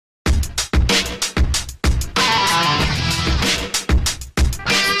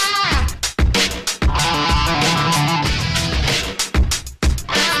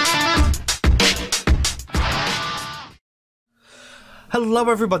Hello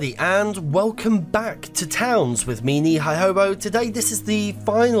everybody and welcome back to Towns with me, Hobo. Today this is the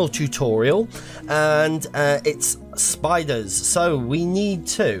final tutorial and it's spiders. So we need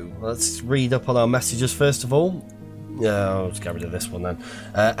to, let's read up on our messages first of all. Let's get rid of this one then.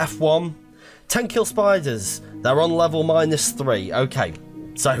 F1, 10 kill spiders. They're on level -3. Okay,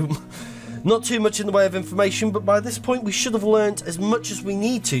 so not too much in the way of information, but by this point we should have learnt as much as we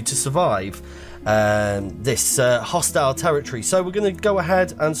need to survive this hostile territory. So we're going to go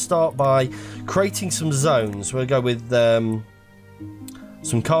ahead and start by creating some zones. We'll go with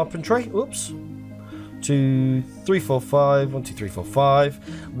some carpentry. Oops. 2, 3, 4, 5. 1, 2, 3, 4, 5.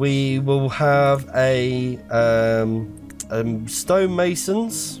 We will have a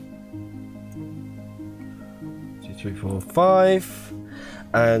stonemasons. 2, 3, 4, 5.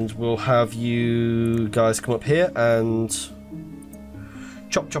 And we'll have you guys come up here and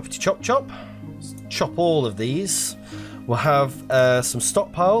chop, choppity, chop, chop. Chop all of these. We'll have some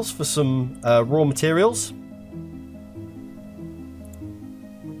stockpiles for some raw materials.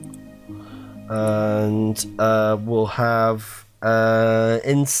 And we'll have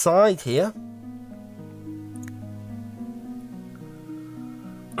inside here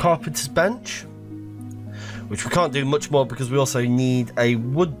carpenter's bench, which we can't do much more because we also need a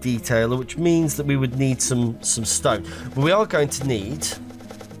wood detailer, which means that we would need some stone. But we are going to need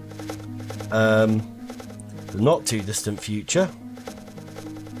the not too distant future,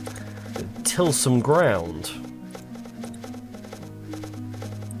 till some ground.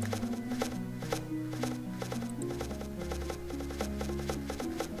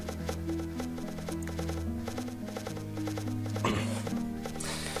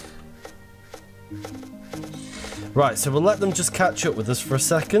 Right, so we'll let them just catch up with us for a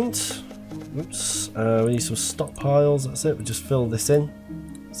second. Oops, we need some stockpiles. That's it. We'll just fill this in.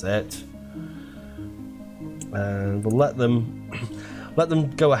 That's it. And we'll let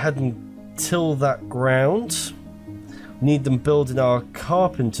them go ahead and till that ground. We need them building our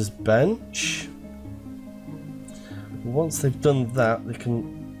carpenter's bench. Once they've done that, they can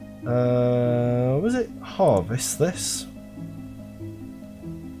was it harvest this?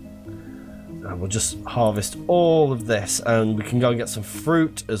 And we'll just harvest all of this, and we can go and get some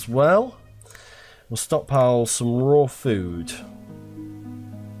fruit as well. We'll stockpile some raw food.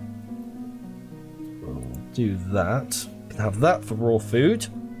 Do that. We can have that for raw food,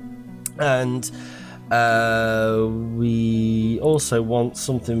 and we also want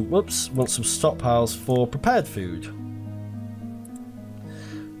something. Whoops! Want some stockpiles for prepared food,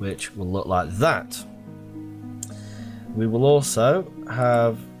 which will look like that. We will also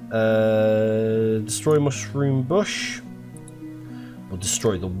have destroy mushroom bush. We'll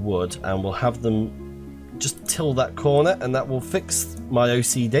destroy the wood, and we'll have them just till that corner, and that will fix my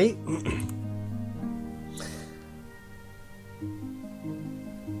OCD.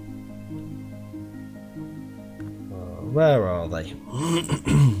 Where are they?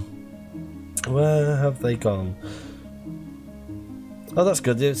 Where have they gone? Oh, that's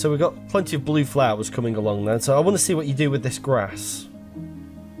good. So we've got plenty of blue flowers coming along then. So I want to see what you do with this grass.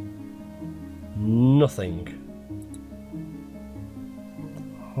 Nothing.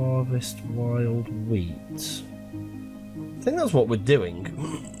 Harvest wild wheat. I think that's what we're doing.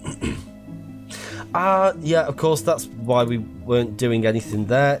 Yeah, of course, that's why we weren't doing anything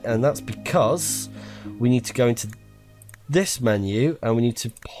there. And that's because we need to go into this menu and we need to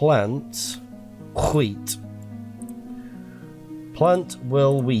plant wheat. Plant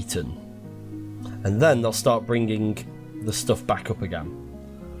will wheaten, and then they'll start bringing the stuff back up again.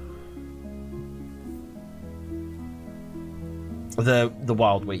 The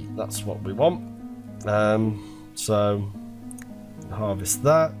wild wheat, that's what we want. So harvest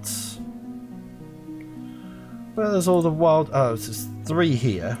that. Well, there's all the wild. Oh, there's 3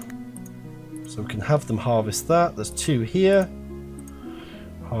 here. So we can have them harvest that. There's 2 here.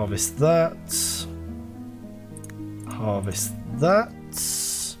 Harvest that. Harvest that.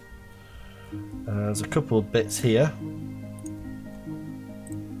 There's a couple of bits here.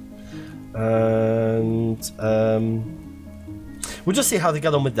 And we'll just see how they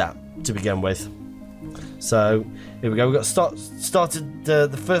get on with that to begin with. So here we go. We've got started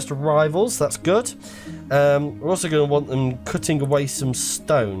the first arrivals. That's good. We're also going to want them cutting away some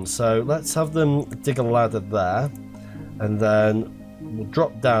stone. So let's have them dig a ladder there, and then we'll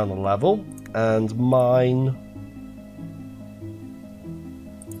drop down a level and mine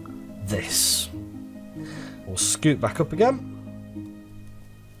this. We'll scoot back up again.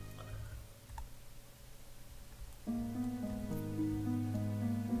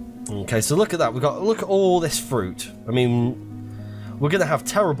 Okay, so look at that. Look at all this fruit. I mean, we're going to have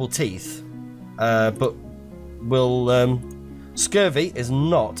terrible teeth, but we'll Scurvy is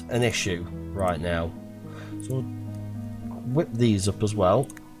not an issue right now. So we'll whip these up as well.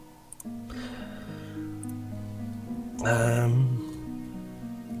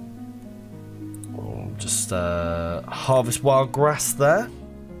 Just harvest wild grass there.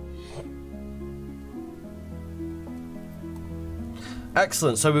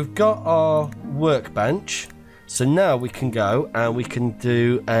 Excellent. So we've got our workbench. So now we can go and we can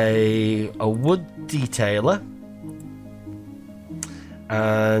do a wood detailer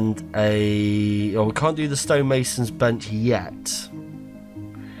and we can't do the stonemason's bench yet,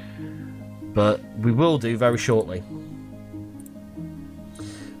 but we will do very shortly.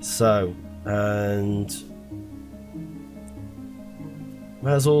 So, and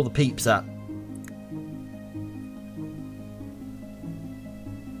where's all the peeps at?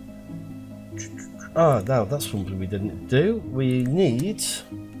 Oh, no, that's something we didn't do. We need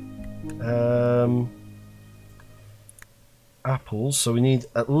apples, so we need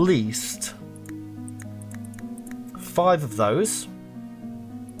at least 5 of those.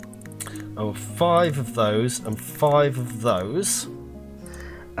 Oh, 5 of those and 5 of those.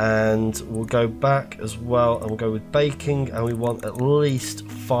 And we'll go back as well, and we'll go with baking, and we want at least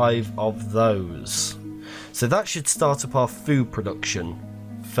 5 of those. So that should start up our food production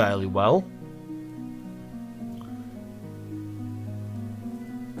fairly well.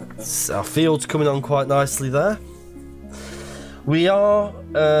 So our field's coming on quite nicely there. We are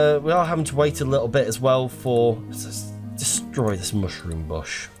having to wait a little bit as well for destroy this mushroom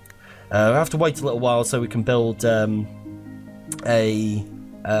bush. We have to wait a little while so we can build a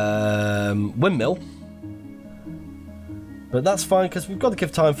windmill, but that's fine because we've got to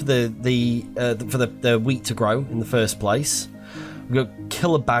give time for the wheat to grow in the first place. We've got to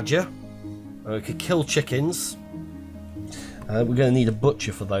kill a badger. We could kill chickens. We're going to need a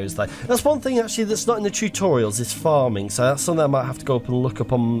butcher for those though. That's one thing actually that's not in the tutorials, is farming, so that's something I might have to go up and look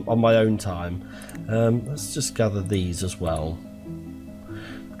up on my own time. Let's just gather these as well,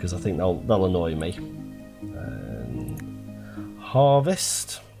 because I think they'll annoy me.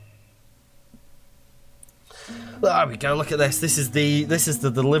 Harvest. There we go, look at this. This is the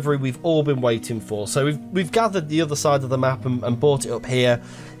delivery we've all been waiting for. So we've gathered the other side of the map and brought it up here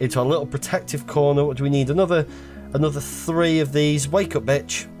into a little protective corner. What do we need? Another 3 of these. Wake up,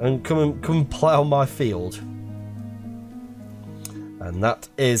 bitch, and come and plough my field. And that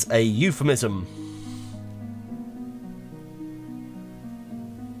is a euphemism.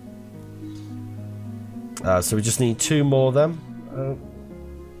 So we just need 2 more of them.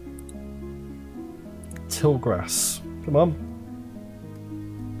 Till grass. Come on.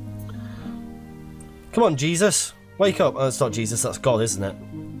 Come on, Jesus. Wake up. Oh, it's not Jesus, that's God, isn't it?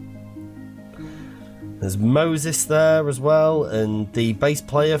 There's Moses there as well, and the bass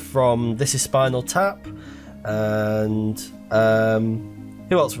player from This Is Spinal Tap. And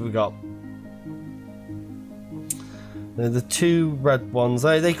who else have we got? The 2 red ones.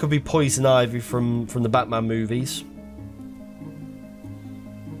 They could be Poison Ivy from the Batman movies.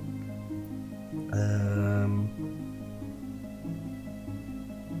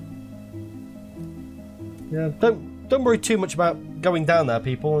 Yeah, don't worry too much about going down there,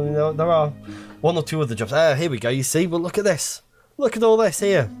 people. You know, there are 1 or 2 other jobs. Here we go. You see, well, look at this. Look at all this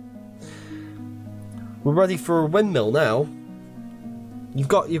here. We're ready for a windmill now. You've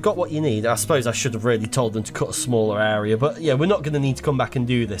got what you need. I suppose I should have really told them to cut a smaller area, but yeah, we're not going to need to come back and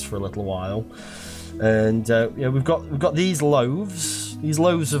do this for a little while. And yeah, we've got these loaves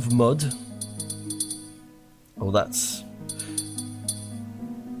of mud. Oh, that's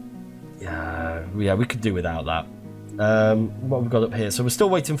yeah, we could do without that. What we've got up here, so we're still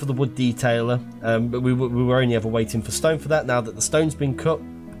waiting for the wood detailer, but we were only ever waiting for stone for that. Now that the stone's been cut,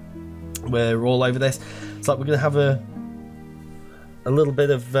 we're all over this. It's like we're going to have a little bit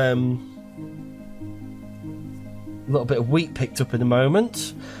of wheat picked up in a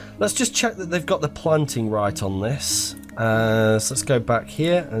moment. Let's just check that they've got the planting right on this. So let's go back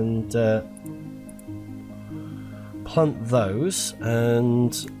here and plant those,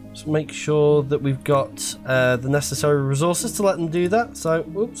 and just make sure that we've got the necessary resources to let them do that. So,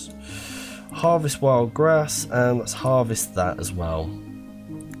 oops, harvest wild grass, and let's harvest that as well.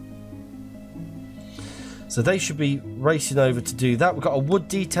 So they should be racing over to do that. We've got a wood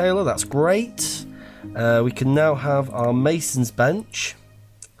detailer, that's great. We can now have our mason's bench.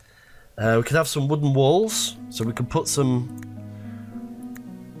 We can have some wooden walls, so we can put some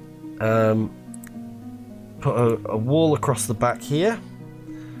a wall across the back here,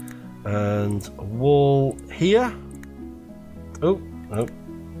 and a wall here. Oh,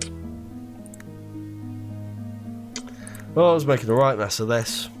 I was making a right mess of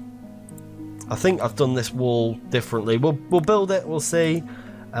this. I think I've done this wall differently. We'll build it, we'll see,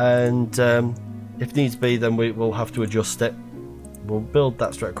 and if needs be, then we'll have to adjust it. We'll build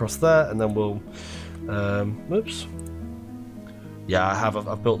that straight across there, and then we'll oops. Yeah,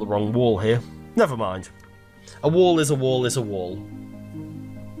 I've built the wrong wall here. Never mind. A wall is a wall is a wall.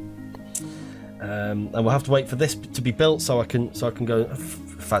 And we'll have to wait for this to be built so I can go. In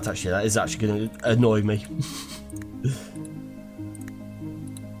fact, actually, that is actually going to annoy me.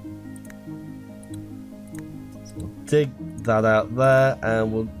 So we'll dig that out there,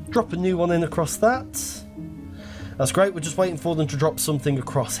 and we'll drop a new one in across that. That's great. We're just waiting for them to drop something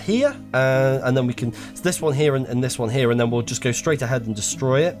across here, and then we can. So this one here and this one here, and then we'll just go straight ahead and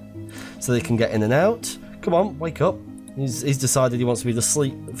destroy it, so they can get in and out. Come on, wake up. He's decided he wants to be the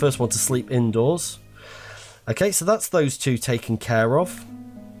first one to sleep indoors. Okay, so that's those two taken care of.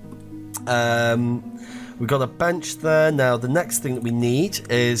 We've got a bench there. Now the next thing that we need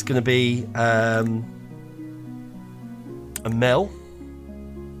is going to be a mill.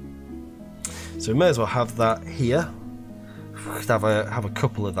 So we may as well have that here. We could have a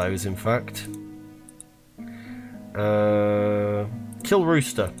couple of those, in fact. Kill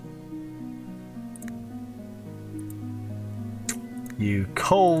rooster. You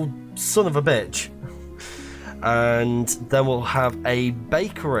cold son of a bitch. And then we'll have a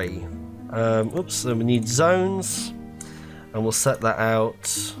bakery. Oops, so we need zones. And we'll set that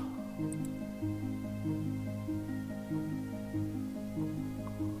out.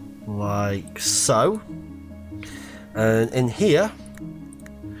 Like so. And in here,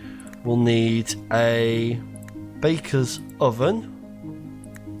 we'll need a baker's oven.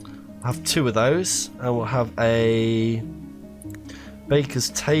 We'll have two of those. And we'll have a baker's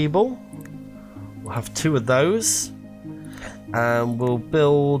table. We'll have two of those, and we'll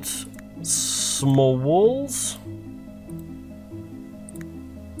build some more walls.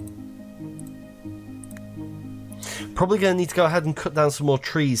 Probably going to need to go ahead and cut down some more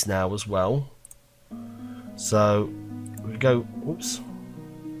trees now as well. So we go, oops,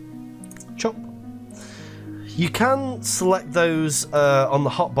 chop. You can select those on the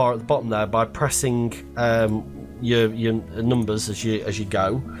hotbar at the bottom there by pressing your numbers as you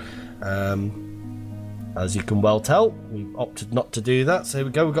go. As you can well tell, we opted not to do that. So here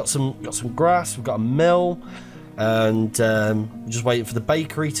we go. We've got some grass. We've got a mill, and we're just waiting for the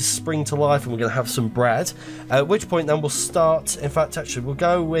bakery to spring to life, and we're going to have some bread. At which point, then we'll start. In fact, actually, we'll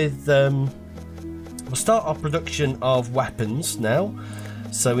go with we'll start our production of weapons now.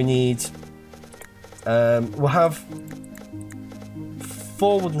 So we need. We'll have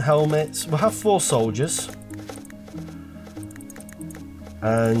 4 wooden helmets. We'll have 4 soldiers.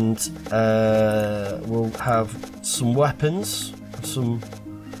 And we'll have some weapons, some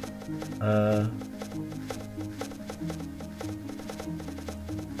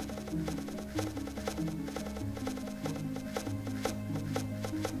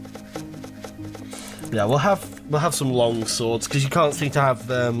yeah, we'll have some long swords, because you can't seem to have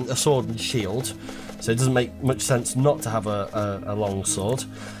a sword and shield, so it doesn't make much sense not to have a long sword.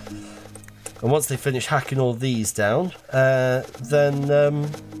 And once they finish hacking all these down, then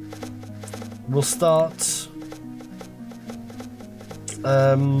we'll start.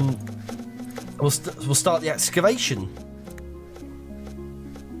 We'll start the excavation.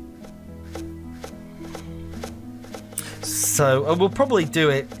 So we'll probably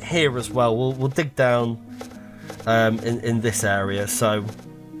do it here as well. We'll dig down in this area. So.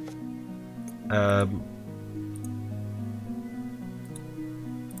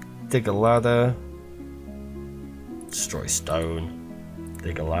 Dig a ladder, destroy stone,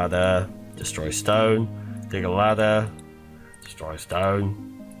 dig a ladder, destroy stone, dig a ladder, destroy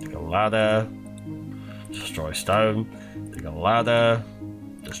stone, dig a ladder, destroy stone, dig a ladder,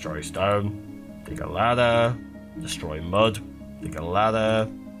 destroy stone, dig a ladder, destroy mud, dig a ladder,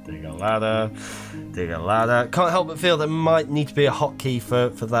 dig a ladder, dig a ladder. Can't help but feel there might need to be a hotkey for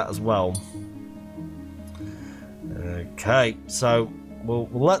that as well. Okay, so we'll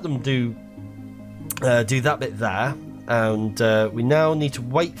let them do that bit there, and we now need to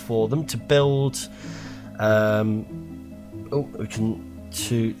wait for them to build. We can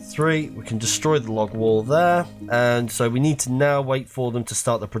 2, 3. We can destroy the log wall there, and so we need to now wait for them to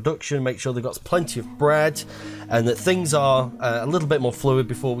start the production. Make sure they've got plenty of bread, and that things are a little bit more fluid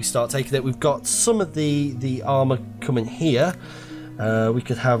before we start taking it. We've got some of the armor coming here. We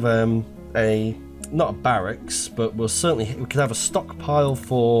could have not a barracks, but we could have a stockpile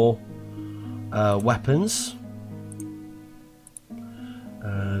for weapons.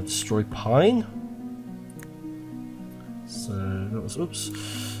 Destroy pine. So that was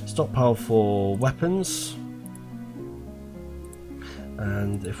stockpile for weapons.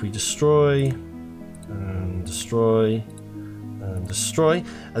 And if we destroy and destroy and destroy,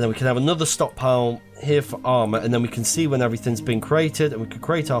 and then we can have another stockpile here for armor, and then we can see when everything's been created, and we can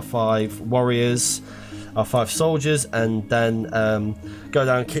create our 5 warriors, our 5 soldiers, and then go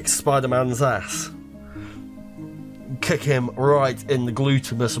down and kick Spider-Man's ass. Kick him right in the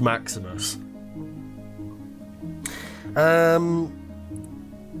glutamus maximus. There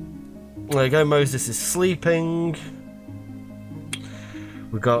you go. Moses is sleeping.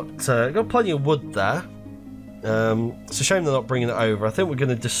 We've got plenty of wood there. It's a shame they're not bringing it over. I think we're going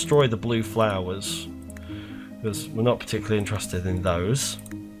to destroy the blue flowers because we're not particularly interested in those.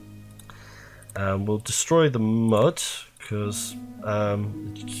 We'll destroy the mud because oh,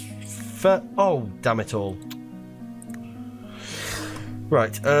 damn it all.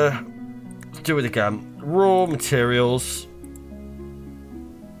 Right, do it again. Raw materials.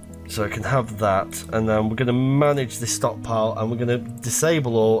 So I can have that, and then we're going to manage this stockpile, and we're going to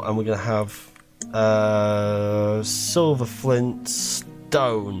disable all, and we're going to have silver flint,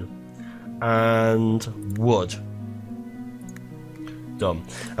 stone, and wood. Done.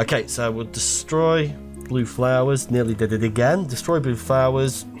 Okay, so we'll destroy blue flowers. Nearly did it again. Destroy blue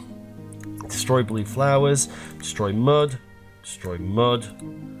flowers. Destroy blue flowers. Destroy mud. Destroy mud.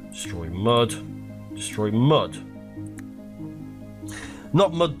 Destroy mud. Destroy mud.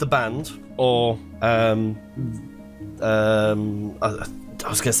 Not Mud the band, or I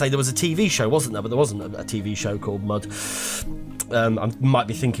was going to say there was a TV show, wasn't there? But there wasn't a TV show called Mud. I might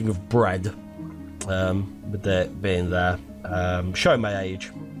be thinking of Bread, with it being there. Show my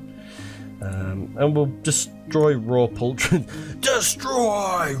age. And we'll destroy raw poultry.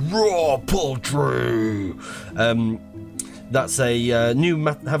 Destroy raw poultry! That's a new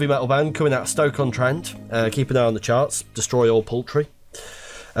heavy metal band coming out of Stoke-on-Trent. Keep an eye on the charts. Destroy all poultry.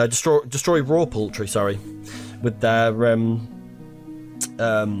 Destroy raw poultry. Sorry, with their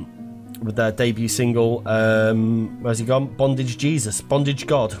debut single. Where's he gone? Bondage Jesus, Bondage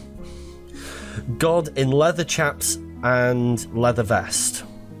God. God in leather chaps and leather vest.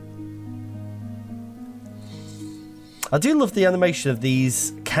 I do love the animation of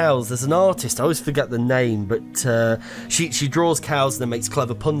these cows. There's an artist, I always forget the name, but she draws cows and then makes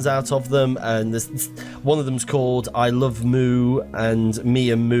clever puns out of them, and there's one of them's called I Love Moo and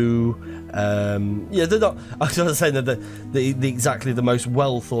Me and Moo. Yeah, they're not, I was going to say they're the exactly the most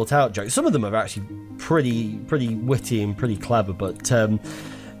well thought out jokes. Some of them are actually pretty witty and pretty clever, but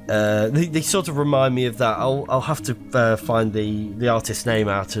they sort of remind me of that. I'll have to find the artist's name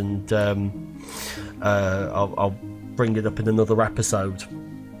out, and I'll bring it up in another episode.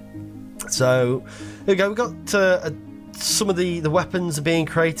 So here we go. We've got some of the weapons are being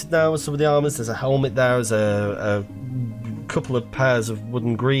created now, some of the armors. There's a helmet there, there's a couple of pairs of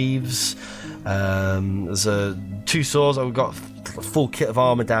wooden greaves, there's 2 swords. We've got a full kit of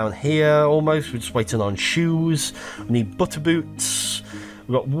armor down here almost. We're just waiting on shoes. We need butter boots.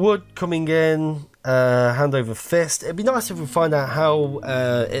 We've got wood coming in. Hand over fist. It'd be nice if we find out how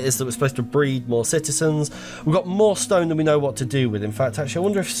it is that we're supposed to breed more citizens. We've got more stone than we know what to do with. In fact, actually, I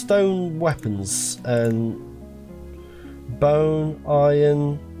wonder if stone weapons and bone,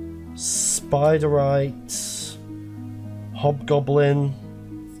 iron, spiderite, hobgoblin,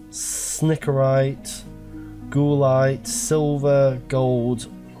 snickerite, ghoulite, silver, gold,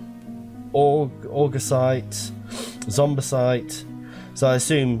 orgasite, zombicite. So I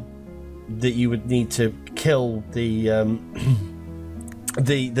assume that you would need to kill the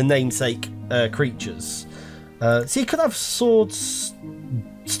namesake creatures. So you could have swords,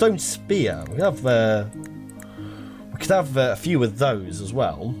 stone spear. We could have a few of those as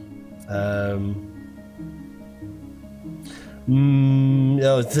well.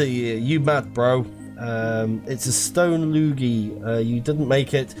 You mad, bro? It's a stone loogie. You didn't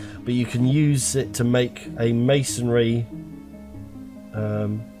make it, but you can use it to make a masonry.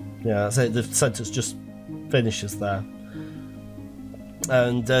 Yeah, that's it. The sentence just finishes there.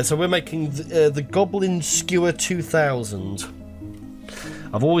 And so we're making the Goblin Skewer 2000.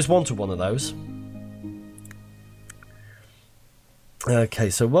 I've always wanted one of those. Okay,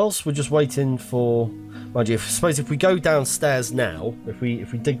 so whilst we're just waiting for, mind you, I suppose if we go downstairs now, if we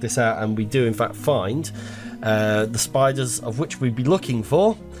dig this out and we do in fact find the spiders of which we'd be looking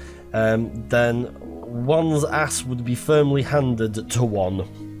for, then one's ass would be firmly handed to one.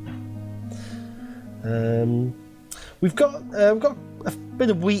 We've got a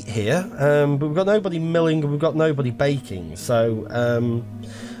bit of wheat here, but we've got nobody milling and we've got nobody baking. So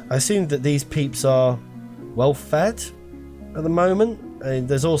I assume that these peeps are well fed at the moment.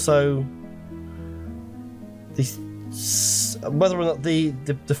 There's also these whether or not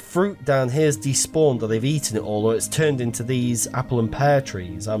the fruit down here is despawned, or they've eaten it all, or it's turned into these apple and pear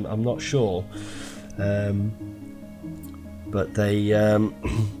trees. I'm not sure, but they don't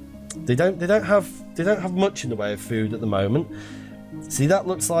have much in the way of food at the moment. See, that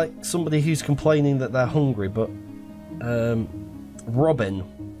looks like somebody who's complaining that they're hungry, but Robin,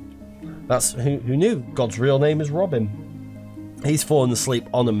 that's who knew God's real name is Robin. He's fallen asleep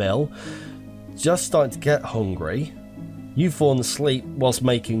on a mill, just starting to get hungry. You've fallen asleep whilst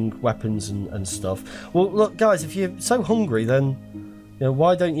making weapons and stuff. Well, look, guys, if you're so hungry, then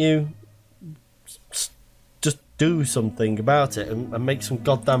why don't you just do something about it and make some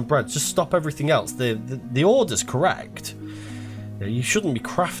goddamn bread? Just stop everything else. The order's correct. You shouldn't be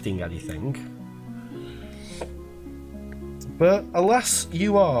crafting anything. But alas,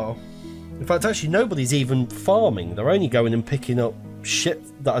 you are. In fact, actually, nobody's even farming. They're only going and picking up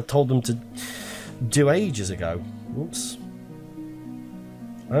shit that I told them to do ages ago. Oops.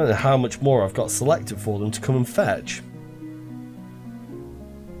 I don't know how much more I've got selected for them to come and fetch.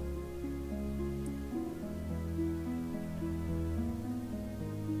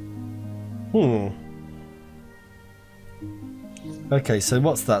 Okay, so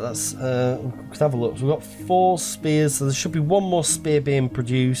what's that? That's we can have a look. So we've got 4 spears, so there should be 1 more spear being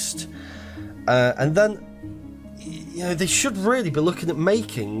produced, and then they should really be looking at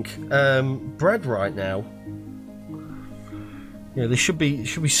making bread right now. They should be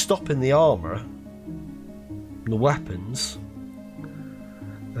stopping the armor, the weapons,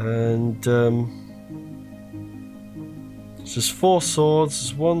 and it's just 4 swords.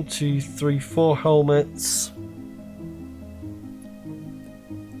 There's 1, 2, 3, 4 helmets.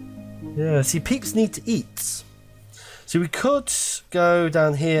 Yeah, see, peeps need to eat. So we could go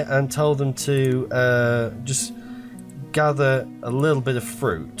down here and tell them to just gather a little bit of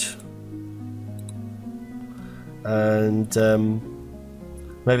fruit. And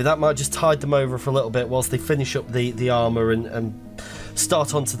maybe that might just tide them over for a little bit whilst they finish up the armour and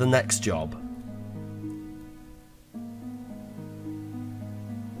start on to the next job.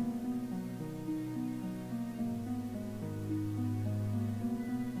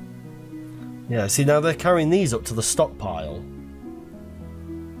 Yeah, see, now they're carrying these up to the stockpile.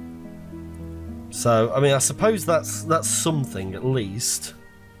 So, I mean, I suppose that's something at least.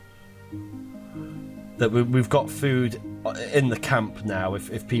 That we've got food in the camp now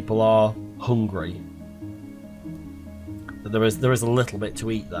if people are hungry. But there is a little bit to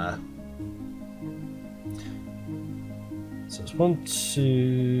eat there. So it's 1,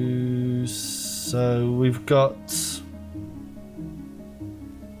 2... So we've got...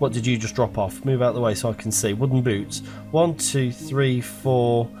 What did you just drop off? Move out of the way so I can see. Wooden boots. 1, 2, 3,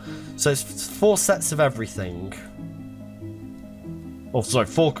 4. So it's 4 sets of everything. Oh, sorry,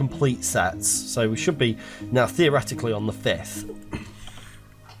 4 complete sets. So we should be now theoretically on the 5th.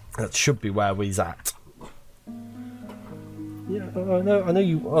 That should be where we's at. Yeah, I know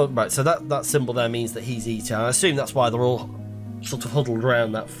you. Oh, right. So that symbol there means that he's eating. I assume that's why they're all sort of huddled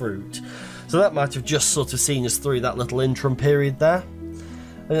around that fruit. So that might have just sort of seen us through that little interim period there.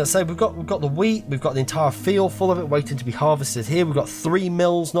 And I say we've got the wheat, we've got the entire field full of it waiting to be harvested here. We've got 3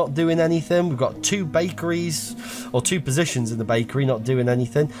 mills not doing anything. We've got 2 bakeries, or 2 positions in the bakery not doing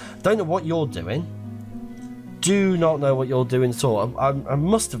anything. Don't know what you're doing. Do not know what you're doing at all. I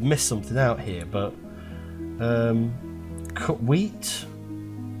must have missed something out here, but cut wheat.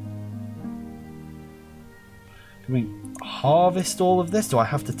 Can we harvest all of this? Do I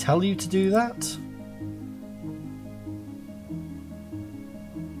have to tell you to do that?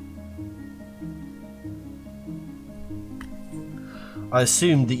 I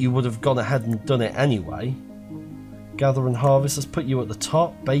assumed that you would have gone ahead and done it anyway. Gather and harvest. Let's put you at the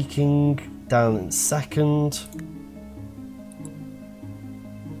top. Baking down in second.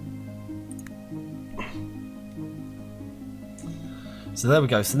 So there we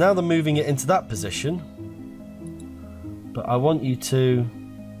go. So now they're moving it into that position. But I want you to...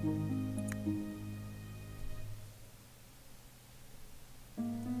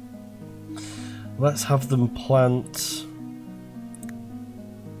 Let's have them plant...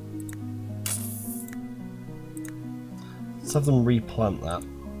 Let's have them replant that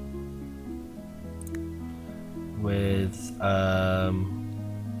with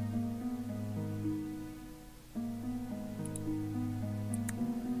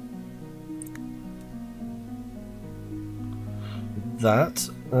that.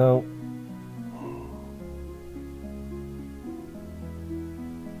 Now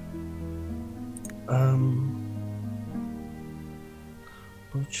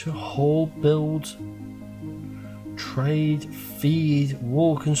butcher, whole build, trade, feed,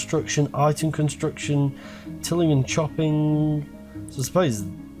 wall construction, item construction, tilling and chopping. So I suppose,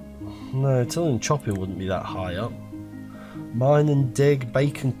 no, tilling and chopping wouldn't be that high up. Mine and dig,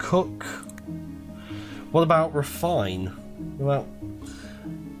 bake and cook. What about refine? What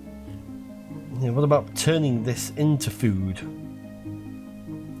about turning this into food?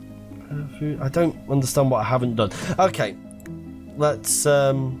 I don't understand what I haven't done. Okay, let's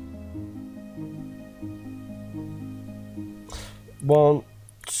 1,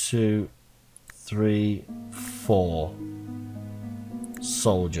 2, 3, 4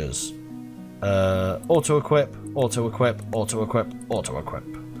 soldiers. Auto equip, auto equip, auto equip, auto equip,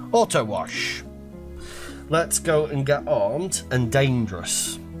 auto wash. Let's go and get armed and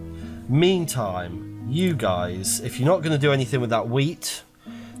dangerous. Meantime, you guys, if you're not going to do anything with that wheat,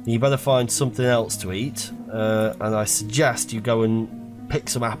 you better find something else to eat. And I suggest you go and pick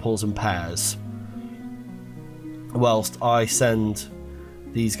some apples and pears, whilst I send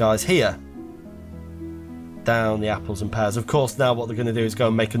these guys here down the apples and pears. Of course, now what they're going to do is go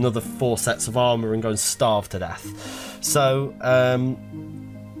and make another 4 sets of armor and go and starve to death. So,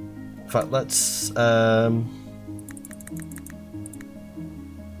 in fact, let's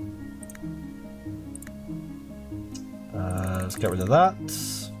get rid of that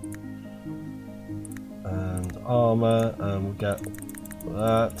and armor, and we'll get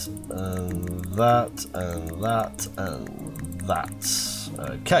that and that and that and that.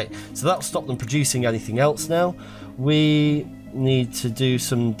 Okay, so that'll stop them producing anything else now. We need to do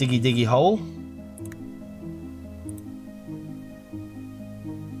some diggy hole.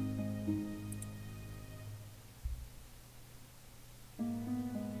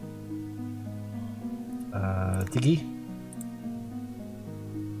 Diggy.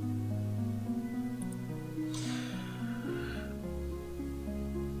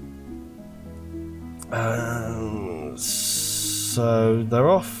 So they're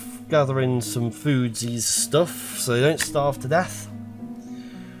off gathering some foodsies stuff so they don't starve to death,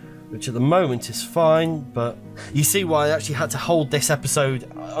 which at the moment is fine. But you see why I actually had to hold this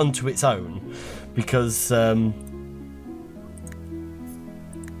episode unto its own, because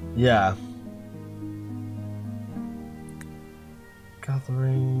yeah,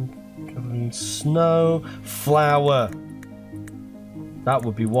 gathering snow, flour, that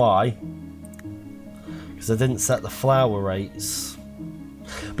would be why, because I didn't set the flour rates.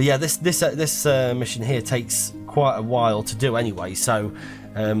 But yeah, this mission here takes quite a while to do anyway, so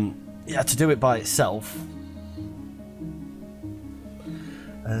yeah, to do it by itself.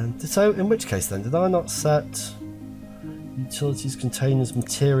 And so in which case then, did I not set utilities, containers,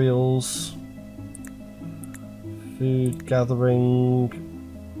 materials, food gathering,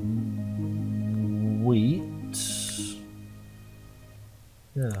 wheat?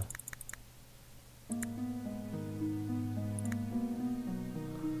 Yeah.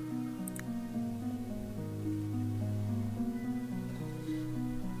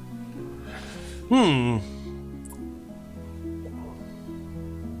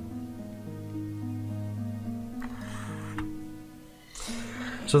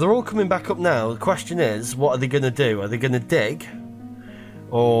 So they're all coming back up now. The question is, what are they going to do? Are they going to dig?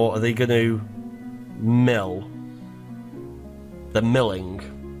 Or are they going to mill? They're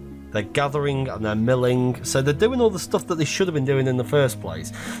milling. They're gathering and they're milling. So they're doing all the stuff that they should have been doing in the first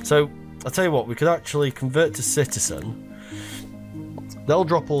place. So I'll tell you what, we could actually convert to citizen. They'll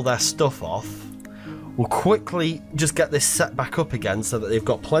drop all their stuff off. We'll quickly just get this set back up again so that they've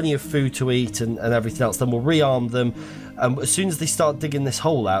got plenty of food to eat and everything else. Then we'll rearm them. As soon as they start digging this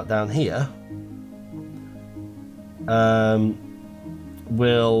hole out down here,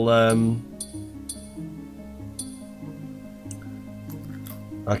 we'll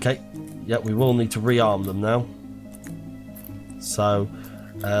okay, yeah, we will need to rearm them now. So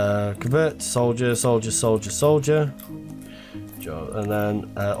convert to soldier, soldier, soldier, soldier, and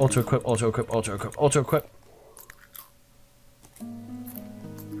then auto equip, auto equip, auto equip, auto equip.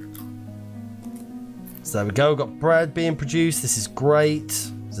 So there we go, got bread being produced. This is great.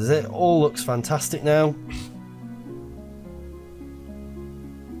 This is it. All looks fantastic now.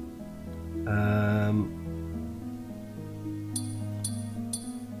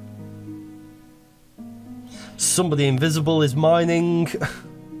 Somebody invisible is mining.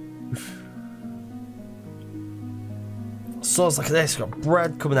 So it's like this, got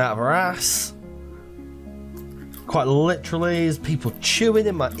bread coming out of her ass. Quite literally, there's people chewing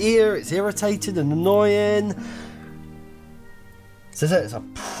in my ear. It's irritating and annoying. So it's a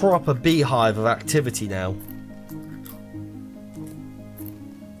proper beehive of activity now.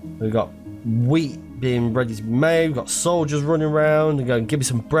 We've got wheat being ready to be made. We've got soldiers running around and going, give me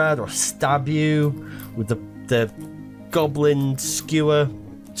some bread or I'll stab you with the the Goblin Skewer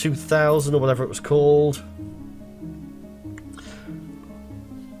 2000 or whatever it was called.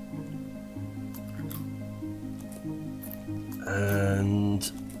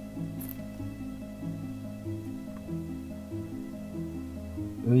 And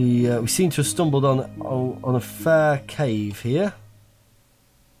we seem to have stumbled on a fair cave here.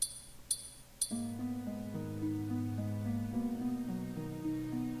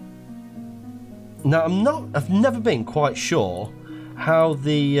 Now I've never been quite sure how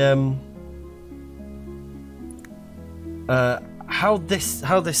the how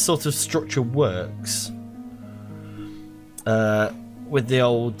this sort of structure works with the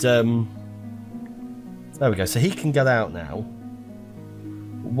old there we go, so he can get out now.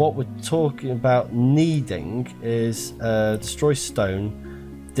 What we're talking about needing is destroy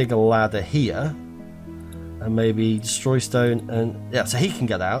stone, dig a ladder here, and maybe destroy stone, and yeah, so he can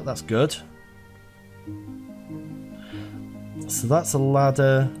get out. That's good. So that's a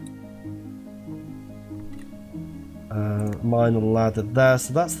ladder. Mine a ladder there.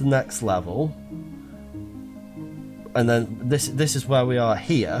 So that's the next level. And then this is where we are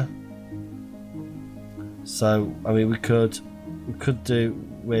here. So I mean we could do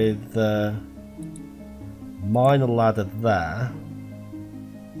with mine a ladder there.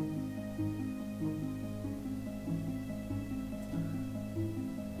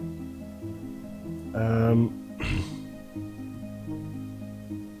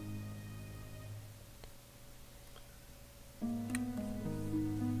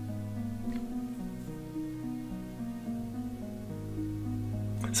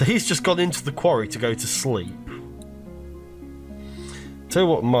 So he's just gone into the quarry to go to sleep. Tell you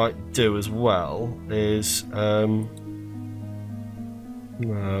what I might do as well is I mean,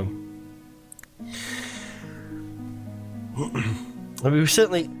 we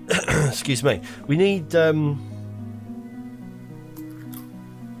certainly excuse me, we need come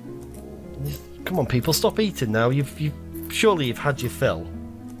on people, stop eating now. You've surely you've had your fill.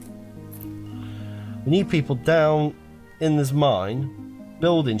 We need people down in this mine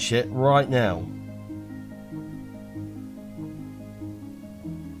building shit right now.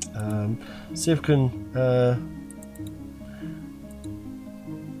 See if we can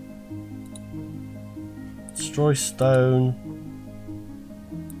destroy stone.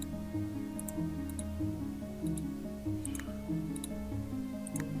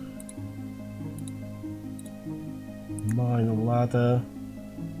 Mine a ladder.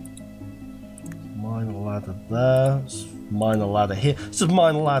 Mine a ladder there. Mine a ladder here. There's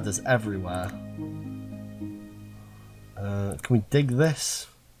mine ladders everywhere. Can we dig this?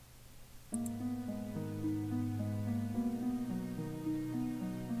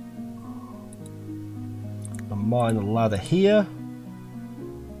 A mine a ladder here.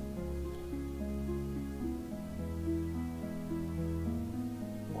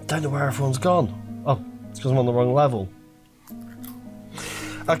 Don't know where everyone's gone. Oh, it's because I'm on the wrong level.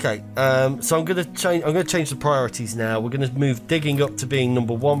 Okay, so I'm going to change the priorities now. We're going to move digging up to being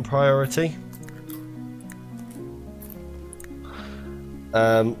 #1 priority.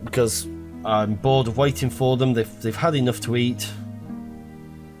 Because I'm bored of waiting for them. They've had enough to eat.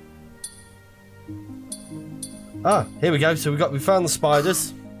 Ah, here we go. So we found the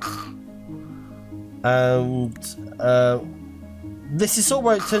spiders. And this is sort of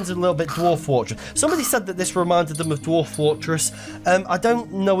where it turns a little bit Dwarf Fortress. Somebody said that this reminded them of Dwarf Fortress. I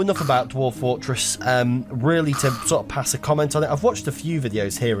don't know enough about Dwarf Fortress really to sort of pass a comment on it. I've watched a few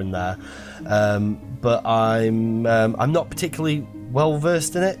videos here and there, but I'm not particularly well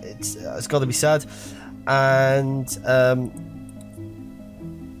versed in it. It's got to be said, and I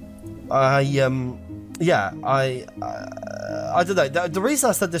don't know. The reason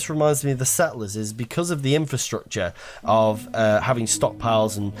I said this reminds me of the Settlers is because of the infrastructure of having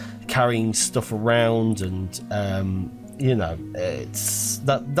stockpiles and carrying stuff around, and you know,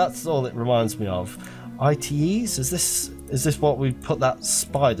 that's all it reminds me of. ITEs, is this what we put that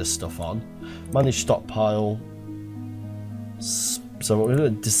spider stuff on? Manage stockpile. So we're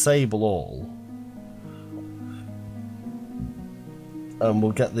going to disable all, and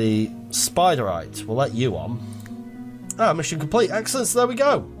we'll get the spiderite. We'll let you on. Ah, mission complete. Excellent. So there we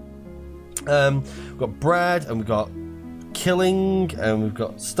go. We've got bread, and we've got killing, and we've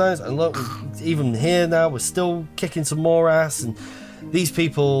got stones. And look, even here now, we're still kicking some more ass. And these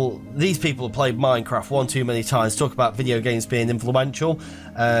people have played Minecraft one too many times. Talk about video games being influential,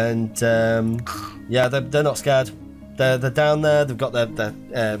 and yeah, they're not scared. They're down there. They've got their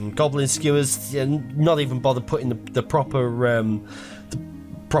goblin skewers. Not even bothered putting the proper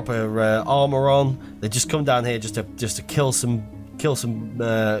armor on. They just come down here just to kill some kill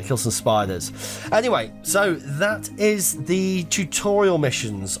some spiders. Anyway, so that is the tutorial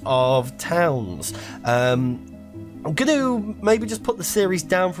missions of Towns. I'm going to maybe just put the series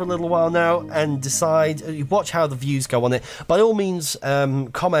down for a little while now and decide, watch how the views go on it. By all means,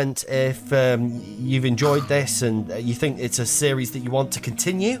 comment if you've enjoyed this and you think it's a series that you want to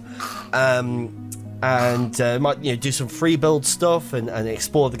continue. And might do some free build stuff and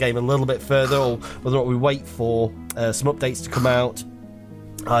explore the game a little bit further, or whether or not we wait for some updates to come out.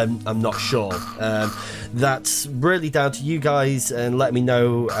 I'm not sure. That's really down to you guys, and let me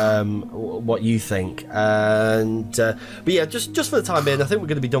know what you think. And but yeah, just for the time being, I think we're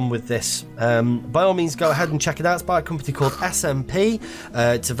going to be done with this. By all means, go ahead and check it out. It's by a company called SMP.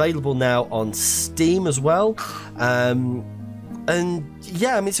 It's available now on Steam as well. And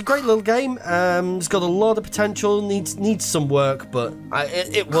yeah, I mean, it's a great little game. It's got a lot of potential. Needs some work, but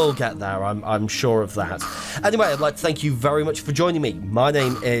it will get there. I'm sure of that. Anyway, I'd like to thank you very much for joining me. My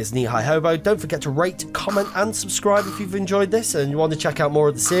name is Knee-High Hobo. Don't forget to rate, comment, and subscribe if you've enjoyed this and you want to check out more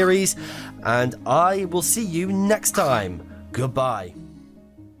of the series. And I will see you next time. Goodbye.